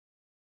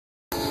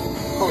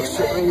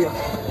shit radio.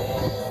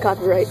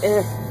 Copyright.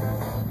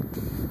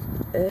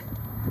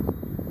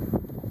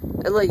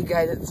 Hello you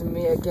guys, it's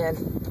me again.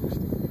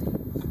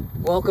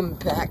 Welcome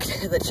back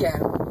to the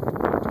channel.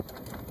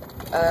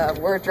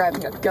 We're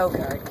driving a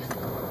go-kart.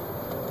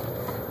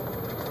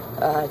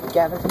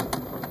 Gavin?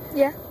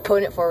 Yeah?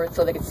 Putting it forward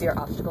so they can see our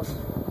obstacles.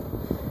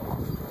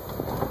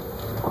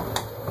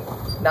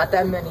 Not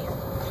that many.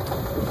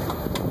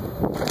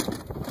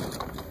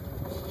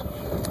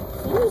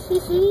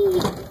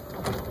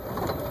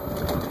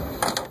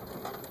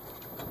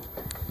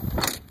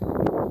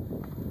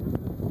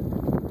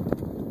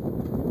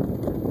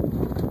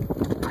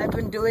 I've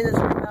been doing this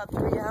for about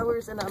 3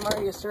 hours and I'm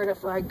already a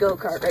certified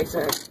go-kart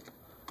racer.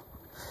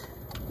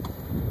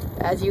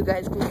 As you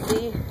guys can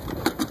see,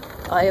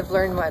 I have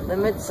learned my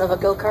limits of a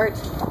go-kart.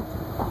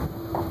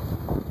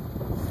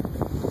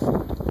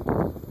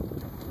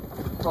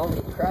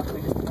 Holy crap,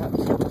 we just got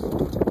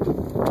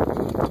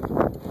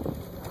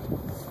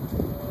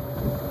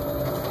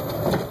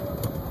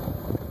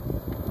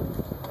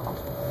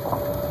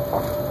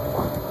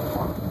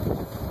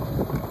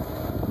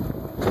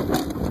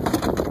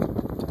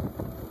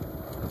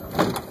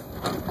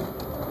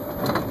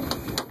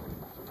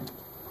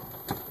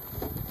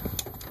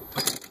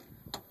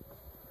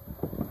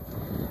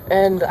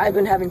and I've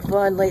been having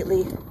fun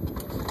lately.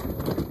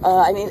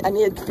 I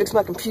need to fix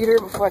my computer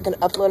before I can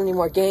upload any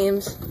more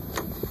games.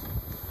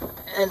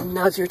 And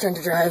now it's your turn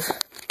to drive.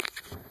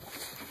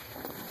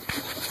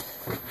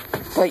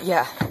 But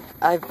yeah,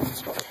 I've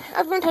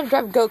learned how to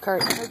drive a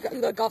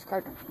go-kart, a golf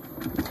cart.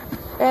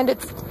 And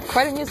it's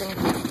quite amusing.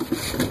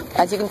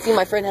 As you can see,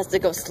 my friend has to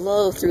go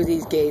slow through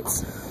these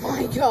gates. Oh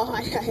my god,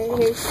 I hate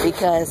it.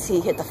 Because he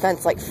hit the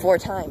fence like 4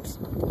 times.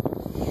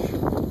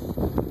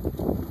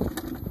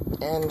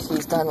 And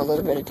he's done a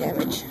little bit of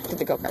damage to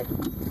the go-kart.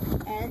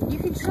 And you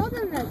can show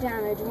them that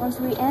damage once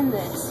we end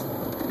this.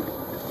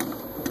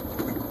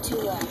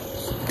 2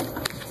 hours.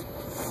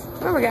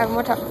 Remember, Gavin,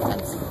 what type of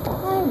fence?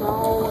 I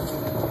know.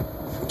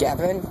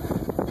 Gavin?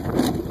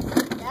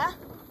 Yeah?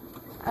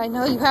 I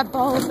know you have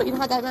balls, but you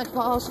don't have that much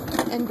balls.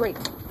 And great.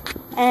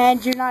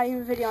 And you're not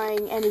even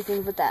videoing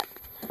anything but that.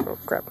 Oh,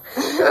 crap.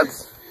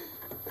 Oops.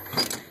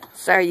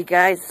 Sorry, you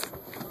guys.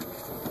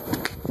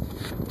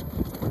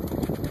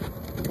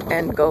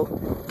 And go.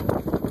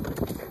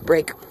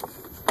 Brake.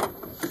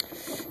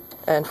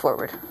 And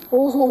forward.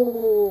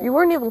 Oh. You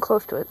weren't even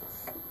close to it.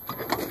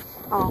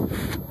 Oh.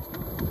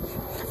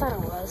 I thought it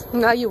was.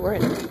 No, you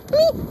weren't.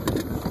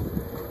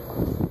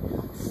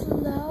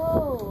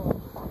 Slow.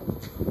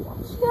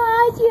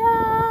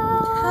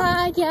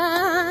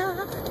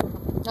 Yeah.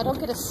 Now don't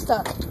get us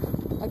stuck.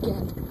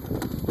 Again.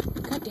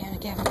 God damn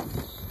it, Gavin.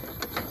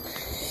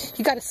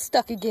 You got us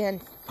stuck again.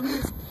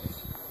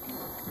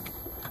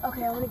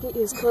 Okay, I want to get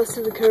you as close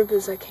to the curb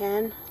as I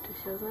can to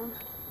show them.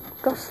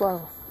 Go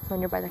slow when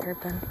you're by the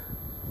curb then.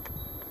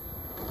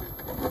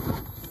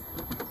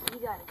 You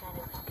gotta kind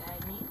of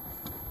guide me.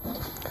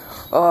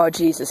 Oh,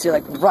 Jesus, you're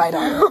like right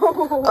on.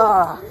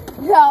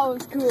 That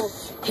was cool.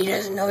 He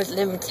doesn't know his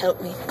limits,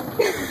 help me.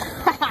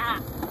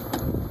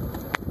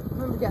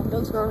 Remember, Gavin,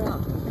 don't screw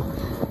around.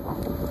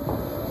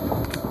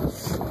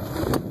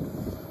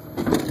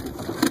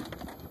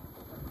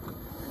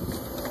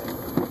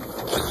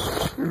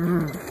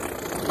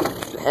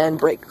 And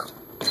brake.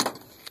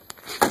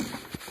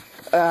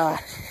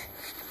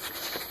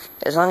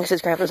 As long as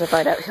his grandpa doesn't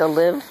find out, he'll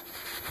live.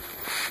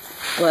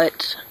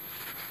 But,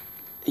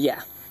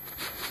 yeah.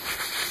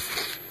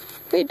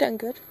 We've done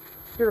good.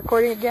 You're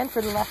recording again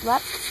for the last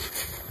lap?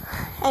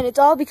 And it's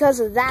all because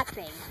of that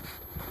thing.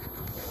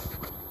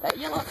 That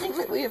yellow thing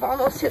that we have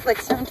almost hit like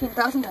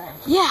 17,000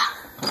 times. Yeah.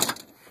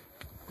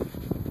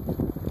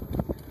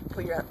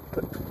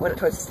 Put it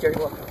towards the steering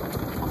wheel.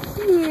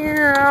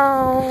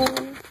 Meow.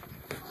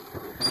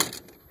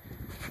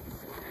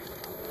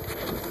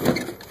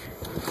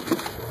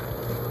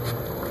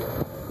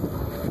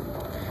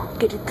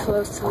 Get it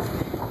close to it.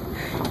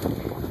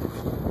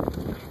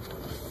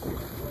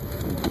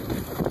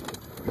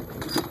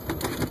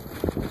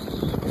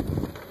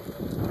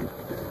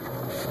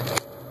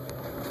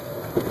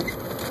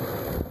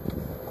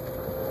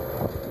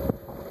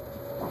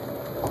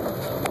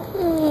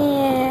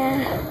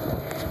 Yeah.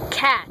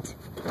 Cat.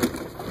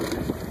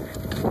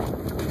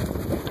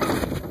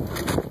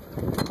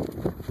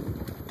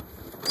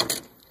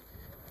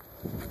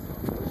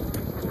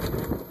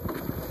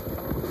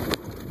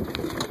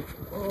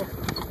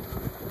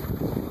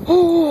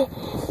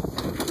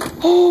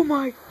 Oh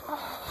my.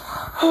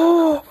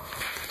 Oh.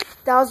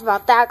 That was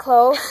about that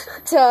close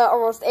to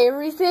almost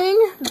everything.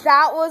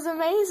 That was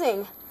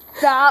amazing.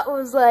 That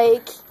was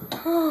like,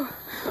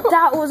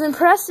 that was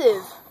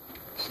impressive.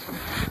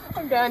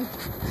 I'm done.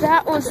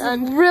 That was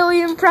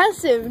really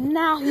impressive.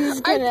 Now he's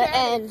gonna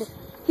end.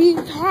 He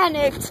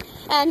panicked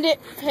and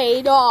it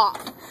paid off.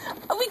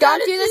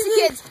 Don't do this to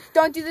kids.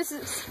 Don't do this.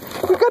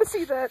 You gotta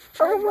see that.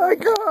 Oh my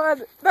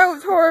god. That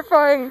was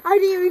horrifying. I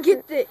didn't even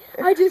get it.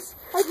 I just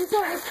thought it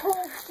was cold.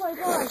 Oh my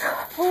gosh.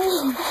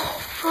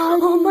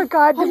 Oh my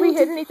god. Did we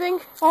hit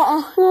anything?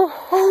 Oh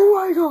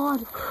my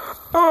god.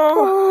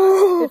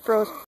 Oh. It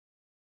froze.